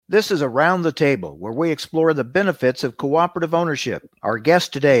This is Around the Table, where we explore the benefits of cooperative ownership. Our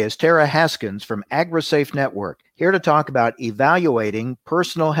guest today is Tara Haskins from AgriSafe Network, here to talk about evaluating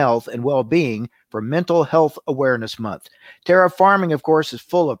personal health and well-being for Mental Health Awareness Month. Tara, farming, of course, is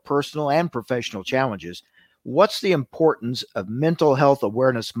full of personal and professional challenges. What's the importance of Mental Health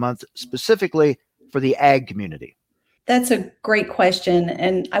Awareness Month specifically for the ag community? That's a great question.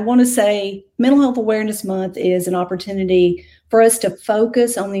 And I want to say Mental Health Awareness Month is an opportunity for us to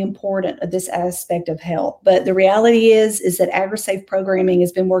focus on the importance of this aspect of health. But the reality is that AgriSafe programming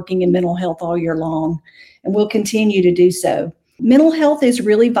has been working in mental health all year long and will continue to do so. Mental health is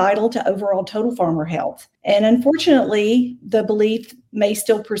really vital to overall total farmer health. And unfortunately, the belief may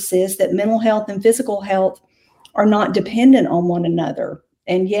still persist that mental health and physical health are not dependent on one another.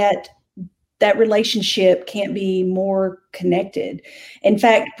 And yet, that relationship can't be more connected. In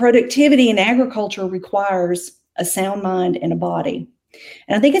fact, productivity in agriculture requires a sound mind and a body.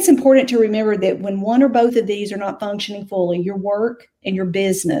 And I think it's important to remember that when one or both of these are not functioning fully, your work and your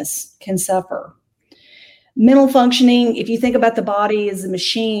business can suffer. Mental functioning, if you think about the body as a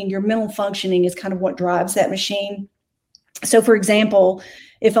machine, your mental functioning is kind of what drives that machine. So for example,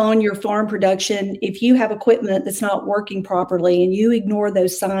 if on your farm production, if you have equipment that's not working properly and you ignore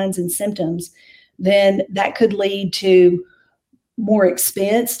those signs and symptoms, then that could lead to more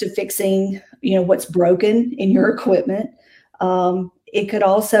expense to fixing, what's broken in your equipment. It could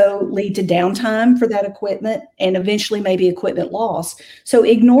also lead to downtime for that equipment and eventually maybe equipment loss. So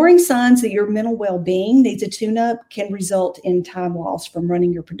ignoring signs that your mental well-being needs a tune-up can result in time loss from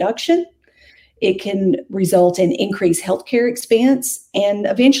running your production. It can result in increased healthcare expense, and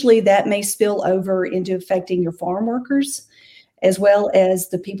eventually that may spill over into affecting your farm workers, as well as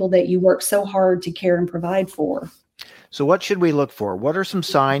the people that you work so hard to care and provide for. So what should we look for? What are some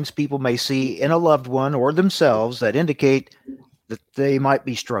signs people may see in a loved one or themselves that indicate that they might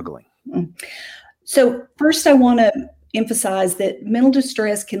be struggling? So first, I want to emphasize that mental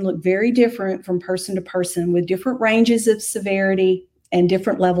distress can look very different from person to person with different ranges of severity and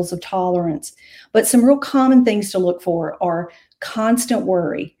different levels of tolerance. But some real common things to look for are constant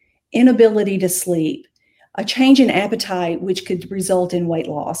worry, inability to sleep, a change in appetite, which could result in weight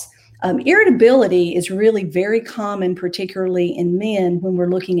loss. Irritability is really very common, particularly in men, when we're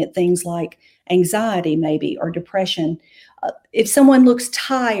looking at things like anxiety, maybe, or depression. If someone looks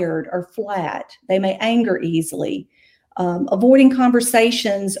tired or flat, they may anger easily. Avoiding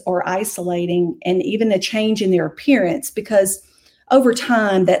conversations or isolating, and even a change in their appearance, because over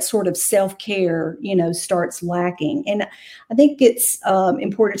time, that sort of self-care, starts lacking. And I think it's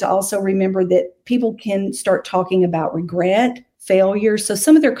important to also remember that people can start talking about regret, failure. So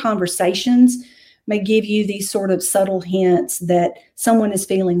some of their conversations may give you these sort of subtle hints that someone is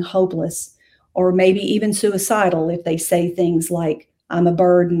feeling hopeless or maybe even suicidal if they say things like, I'm a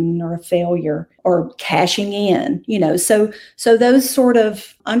burden or a failure or cashing in, So those sort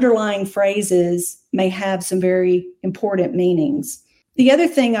of underlying phrases may have some very important meanings. The other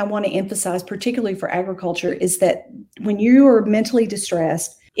thing I want to emphasize, particularly for agriculture, is that when you are mentally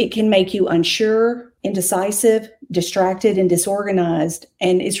distressed, it can make you unsure, indecisive, distracted, and disorganized.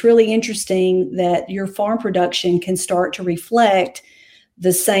 And it's really interesting that your farm production can start to reflect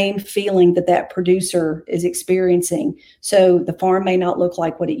the same feeling that producer is experiencing. So the farm may not look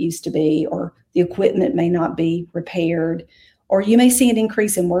like what it used to be, or the equipment may not be repaired, or you may see an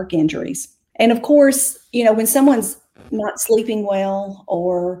increase in work injuries. And of course, when someone's not sleeping well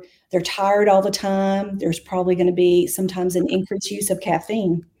or they're tired all the time, there's probably going to be sometimes an increased use of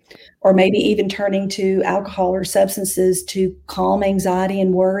caffeine, or maybe even turning to alcohol or substances to calm anxiety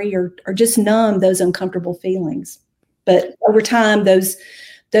and worry, or just numb those uncomfortable feelings. But over time,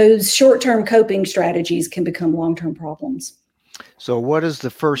 those short-term coping strategies can become long-term problems. So what is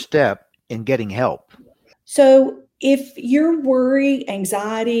the first step in getting help? So if your worry,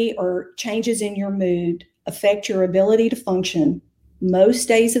 anxiety, or changes in your mood affect your ability to function most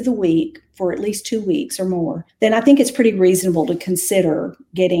days of the week for at least 2 weeks or more, then I think it's pretty reasonable to consider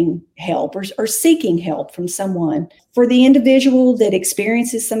getting help or seeking help from someone. For the individual that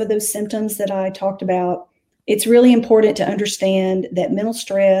experiences some of those symptoms that I talked about, it's really important to understand that mental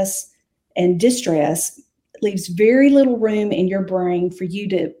stress and distress leaves very little room in your brain for you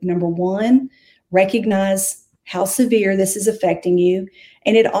to, number one, recognize how severe this is affecting you.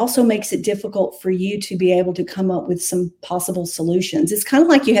 And it also makes it difficult for you to be able to come up with some possible solutions. It's kind of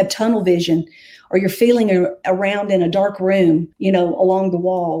like you have tunnel vision, or you're feeling around in a dark room, along the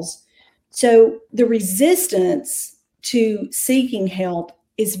walls. So the resistance to seeking help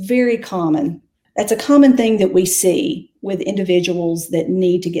is very common. That's a common thing that we see with individuals that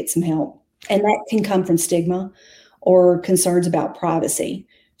need to get some help. And that can come from stigma or concerns about privacy.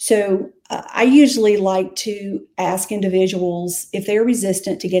 So I usually like to ask individuals if they're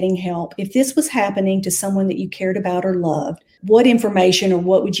resistant to getting help. If this was happening to someone that you cared about or loved, what information or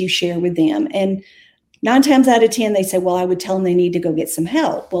what would you share with them? And 9 times out of 10, they say, well, I would tell them they need to go get some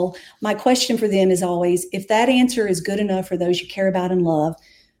help. Well, my question for them is always, if that answer is good enough for those you care about and love,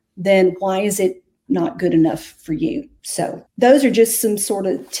 then why is it not good enough for you? So those are just some sort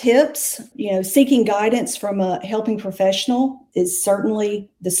of tips. Seeking guidance from a helping professional is certainly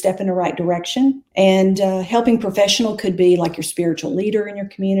the step in the right direction. And helping professional could be like your spiritual leader in your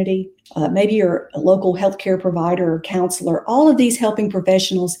community, maybe your local healthcare provider or counselor. All of these helping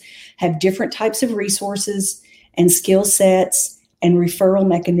professionals have different types of resources and skill sets and referral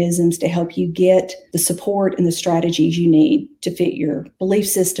mechanisms to help you get the support and the strategies you need to fit your belief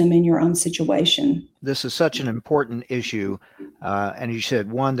system in your own situation. This is such an important issue. And you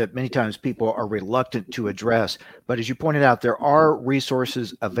said one that many times people are reluctant to address. But as you pointed out, there are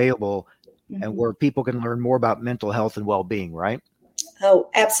resources available and where people can learn more about mental health and well-being, right? Oh,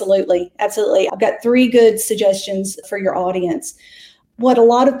 absolutely. Absolutely. I've got 3 good suggestions for your audience. What a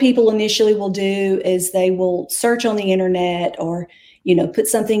lot of people initially will do is they will search on the internet or, put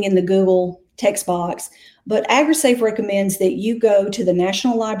something in the Google text box. But AgriSafe recommends that you go to the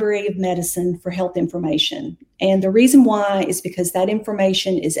National Library of Medicine for health information. And the reason why is because that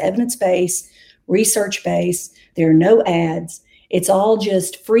information is evidence-based, research-based. There are no ads. It's all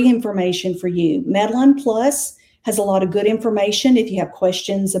just free information for you. Medline Plus has a lot of good information if you have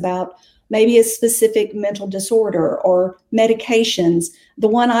questions about maybe a specific mental disorder or medications. The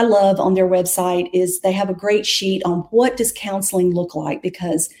one I love on their website is they have a great sheet on what does counseling look like,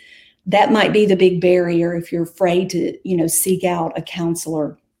 because that might be the big barrier if you're afraid to, seek out a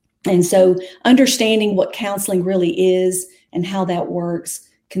counselor. And so understanding what counseling really is and how that works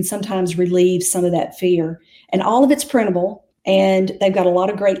can sometimes relieve some of that fear. And all of it's printable, and they've got a lot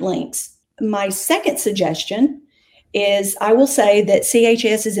of great links. My second suggestion is I will say that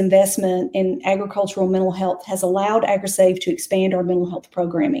CHS's investment in agricultural mental health has allowed AgriSafe to expand our mental health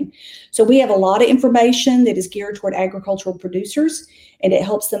programming. So we have a lot of information that is geared toward agricultural producers, and it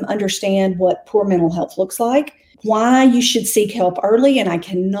helps them understand what poor mental health looks like, why you should seek help early, and I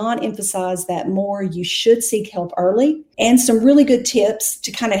cannot emphasize that more. You should seek help early, and some really good tips to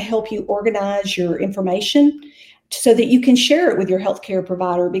kind of help you organize your information so that you can share it with your healthcare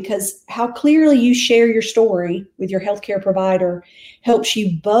provider, because how clearly you share your story with your healthcare provider helps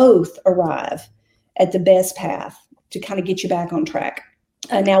you both arrive at the best path to kind of get you back on track.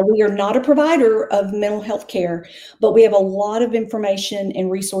 Now, we are not a provider of mental health care, but we have a lot of information and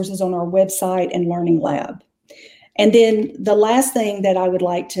resources on our website and Learning Lab. And then the last thing that I would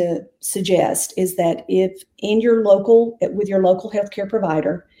like to suggest is that if with your local healthcare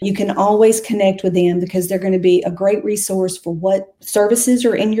provider, you can always connect with them, because they're going to be a great resource for what services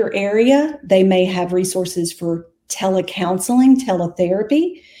are in your area. They may have resources for telecounseling,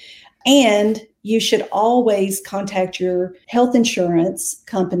 teletherapy, and you should always contact your health insurance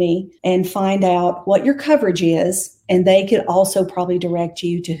company and find out what your coverage is. And they could also probably direct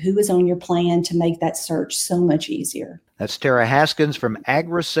you to who is on your plan to make that search so much easier. That's Tara Haskins from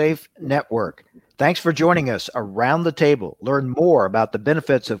AgriSafe Network. Thanks for joining us around the table. Learn more about the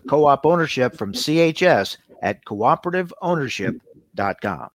benefits of co-op ownership from CHS at cooperativeownership.com.